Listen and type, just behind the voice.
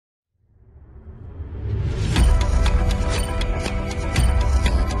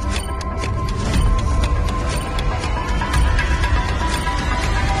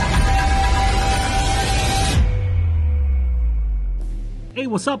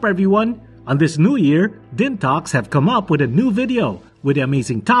what's up everyone? On this new year, DinTalks have come up with a new video with the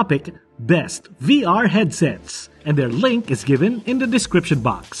amazing topic, Best VR Headsets. And their link is given in the description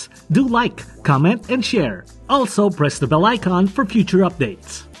box. Do like, comment, and share. Also, press the bell icon for future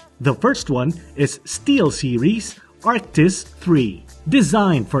updates. The first one is SteelSeries Arctis 3.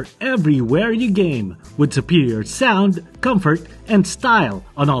 Designed for everywhere you game, with superior sound, comfort, and style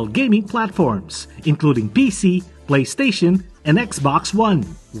on all gaming platforms, including PC, PlayStation, and Xbox One.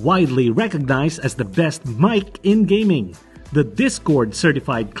 Widely recognized as the best mic in gaming, the Discord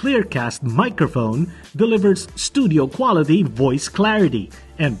certified Clearcast microphone delivers studio quality voice clarity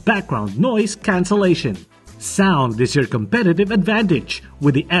and background noise cancellation. Sound is your competitive advantage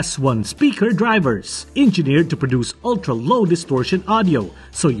with the S1 speaker drivers, engineered to produce ultra-low distortion audio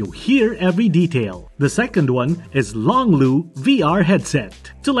so you hear every detail. The second one is Longlu VR Headset.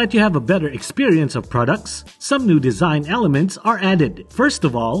 To let you have a better experience of products, some new design elements are added. First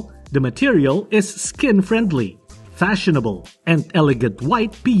of all, the material is skin-friendly, fashionable, and elegant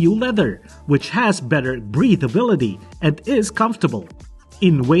white PU leather, which has better breathability and is comfortable.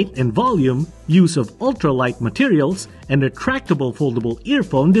 In weight and volume, use of ultralight materials and retractable foldable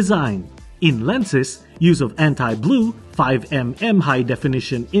earphone design. In lenses, use of anti-blue 5mm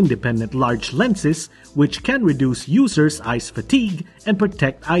high-definition independent large lenses which can reduce users' eyes fatigue and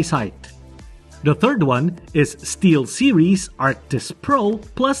protect eyesight. The third one is SteelSeries Arctis Pro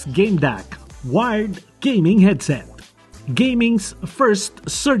Plus Game DAC Wired Gaming Headset. Gaming's first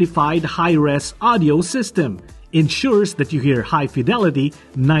certified high-res audio system ensures that you hear high-fidelity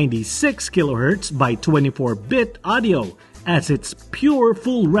 96 kHz by 24-bit audio as its pure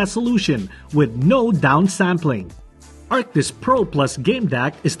full resolution with no downsampling. Arctis Pro Plus Game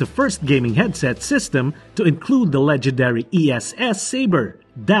DAC is the first gaming headset system to include the legendary ESS Saber,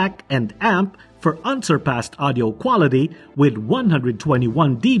 DAC, and amp for unsurpassed audio quality with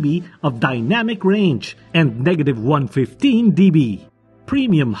 121 dB of dynamic range and -115 dB.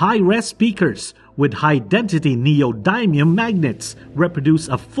 Premium high-res speakers with high-density neodymium magnets reproduce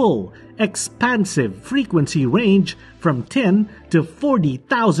a full, expansive frequency range from 10 to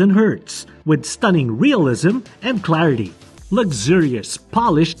 40,000 Hz with stunning realism and clarity. Luxurious,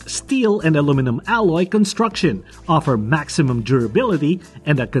 polished steel and aluminum alloy construction offer maximum durability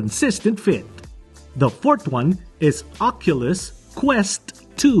and a consistent fit. The fourth one is Oculus Quest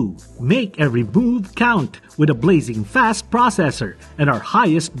 2. Make every move count with a blazing fast processor and our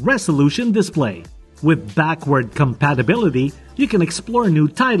highest resolution display. With backward compatibility, you can explore new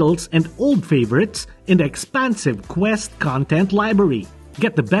titles and old favorites in the expansive Quest content library.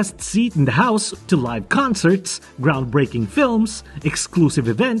 Get the best seat in the house to live concerts, groundbreaking films, exclusive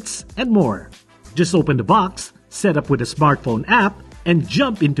events, and more. Just open the box, set up with a smartphone app, and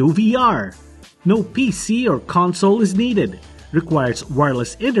jump into VR. No PC or console is needed. Requires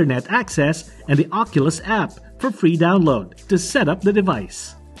wireless internet access and the Oculus app for free download to set up the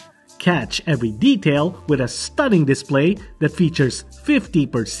device. Catch every detail with a stunning display that features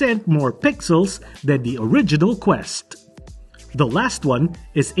 50% more pixels than the original Quest. The last one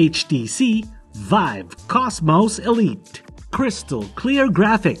is HTC Vive Cosmos Elite. Crystal clear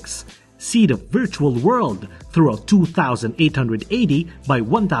graphics. See the virtual world through a 2880 by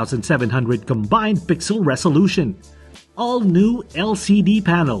 1700 combined pixel resolution. All new LCD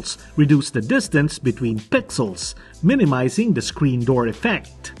panels reduce the distance between pixels, minimizing the screen door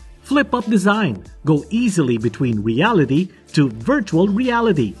effect. Flip-up design. Go easily between reality to virtual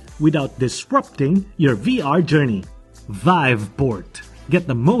reality without disrupting your VR journey. Viveport. Get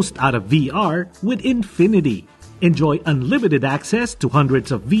the most out of VR with Infinity. Enjoy unlimited access to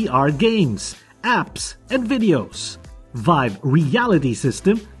hundreds of VR games, apps, and videos. Vive Reality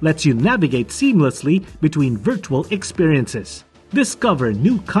System lets you navigate seamlessly between virtual experiences. Discover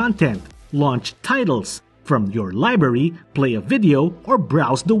new content, launch titles from your library, play a video, or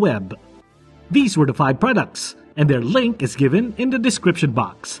browse the web. These were the 5 products, and their link is given in the description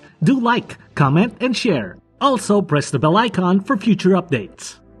box. Do like, comment, and share. Also, press the bell icon for future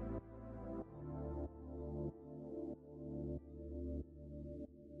updates.